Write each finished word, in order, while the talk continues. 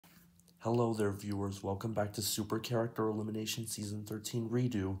Hello there, viewers. Welcome back to Super Character Elimination Season 13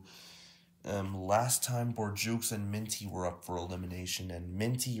 Redo. Last time, Bordeaux and Minty were up for elimination, and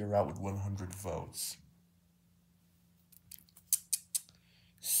Minty, you're out with 100 votes.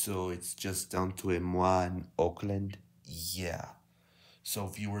 So it's just down to moi and Oakland? Yeah. So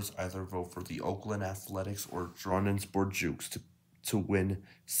viewers either vote for the Oakland Athletics or Dronnan's Bordeaux to win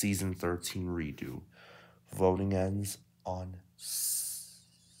Season 13 Redo. Voting ends on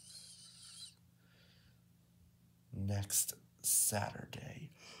next Saturday.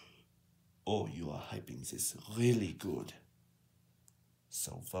 Oh, you are hyping this really good.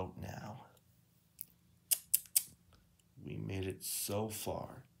 So vote now. We made it so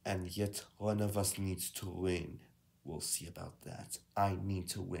far, and yet one of us needs to win. We'll see about that. I need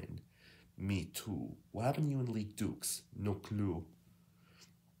to win. Me too. What happened to you in League Dukes? No clue.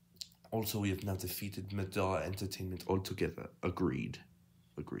 Also, we have now defeated Madara Entertainment altogether. Agreed.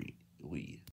 We.